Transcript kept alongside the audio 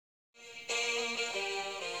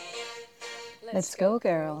Let's go,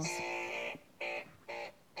 girls.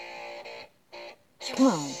 Come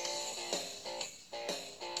on.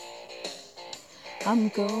 I'm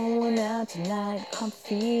going out tonight. I'm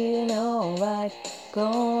feeling alright.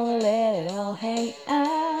 Gonna let it all hang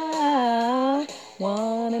out.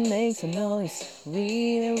 Wanna make some noise,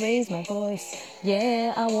 really raise my voice.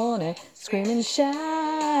 Yeah, I wanna scream and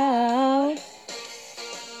shout.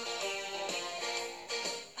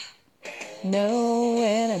 No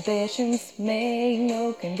inhibitions, make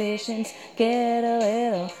no conditions. Get a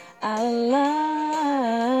little out of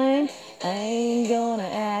line. I ain't gonna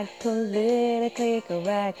act politically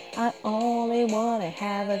correct. I only wanna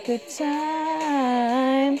have a good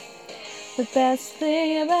time. The best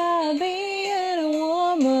thing about being a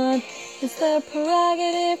woman is the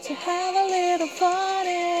prerogative to have a little fun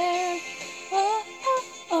in. Oh, oh,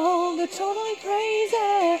 oh, they're totally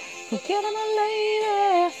crazy. Forget them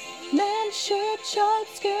later. Men, shirt, short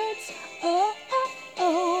skirts. Oh, oh,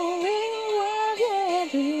 oh, really wild, yeah,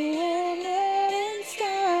 doing it in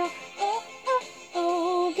style. Oh, oh,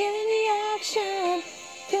 oh, get in the action,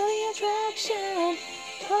 feel the attraction.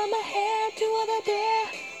 Put my hair to what I dare.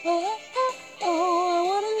 Oh, oh, oh, I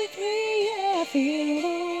wanna be free, yeah, feel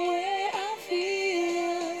the way I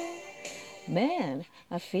feel. Man,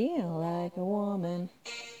 I feel like a woman.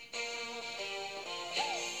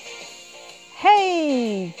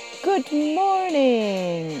 Hey, good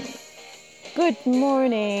morning. Good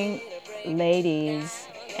morning, ladies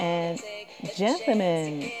and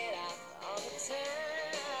gentlemen.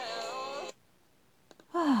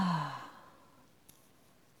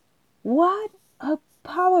 What a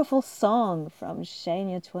powerful song from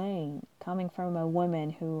Shania Twain, coming from a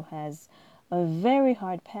woman who has a very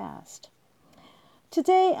hard past.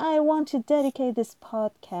 Today, I want to dedicate this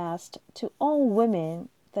podcast to all women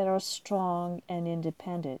that are strong and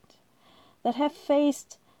independent, that have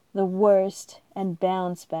faced the worst and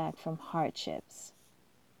bounced back from hardships.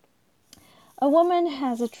 A woman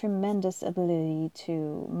has a tremendous ability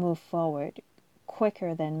to move forward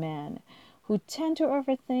quicker than men, who tend to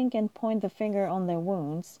overthink and point the finger on their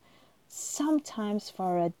wounds, sometimes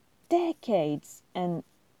for decades, and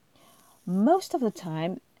most of the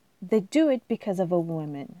time they do it because of a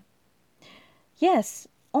woman. Yes,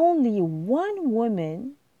 only one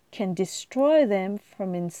woman can destroy them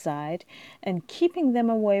from inside and keeping them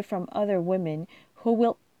away from other women who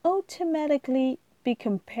will automatically be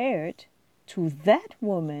compared to that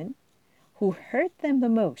woman who hurt them the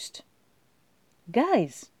most.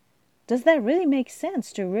 Guys, does that really make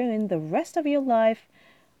sense to ruin the rest of your life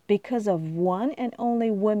because of one and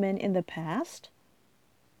only woman in the past?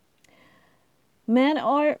 Men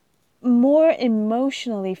are more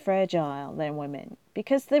emotionally fragile than women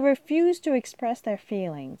because they refuse to express their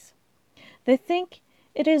feelings. They think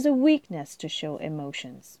it is a weakness to show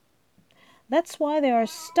emotions. That's why they are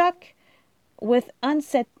stuck with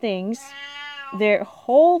unsaid things their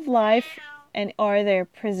whole life and are their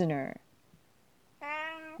prisoner.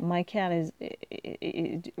 My cat is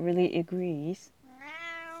it really agrees.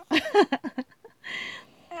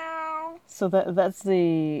 So that's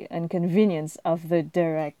the inconvenience of the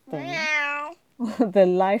direct thing, the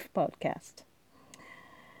live podcast.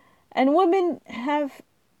 And women have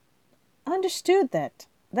understood that.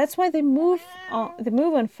 That's why they move on. They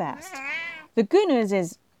move on fast. The good news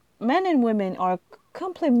is, men and women are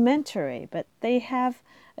complementary, but they have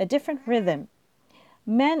a different rhythm.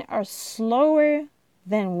 Men are slower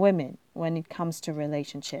than women when it comes to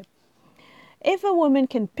relationship. If a woman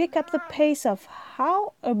can pick up the pace of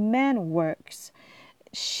how a man works,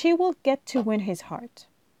 she will get to win his heart.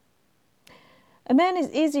 A man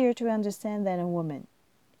is easier to understand than a woman.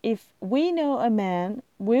 If we know a man,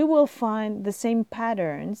 we will find the same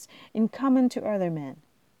patterns in common to other men.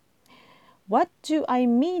 What do I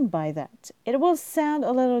mean by that? It will sound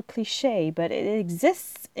a little cliche, but it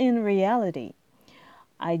exists in reality.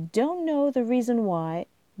 I don't know the reason why,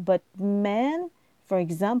 but men, for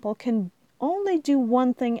example, can only do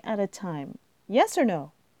one thing at a time. Yes or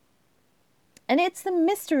no? And it's the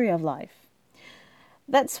mystery of life.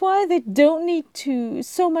 That's why they don't need to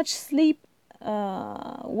so much sleep,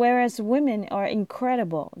 whereas women are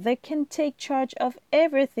incredible. They can take charge of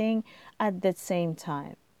everything at the same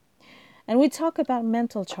time. And we talk about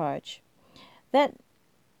mental charge. That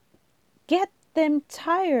get them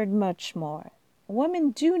tired much more. Women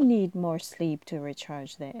do need more sleep to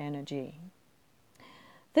recharge their energy.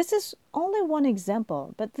 This is only one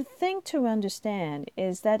example, but the thing to understand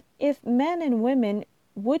is that if men and women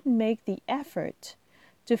would make the effort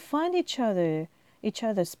to find each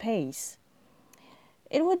other's pace,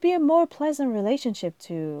 it would be a more pleasant relationship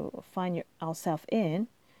to find ourselves in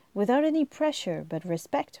without any pressure but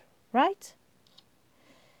respect, right?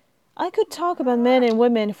 I could talk about men and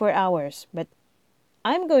women for hours, but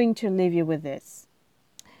I'm going to leave you with this.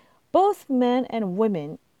 Both men and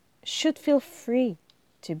women should feel free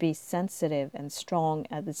to be sensitive and strong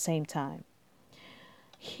at the same time.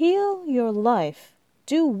 Heal your life.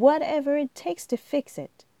 Do whatever it takes to fix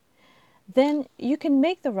it. Then you can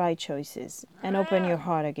make the right choices and open your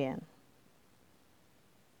heart again.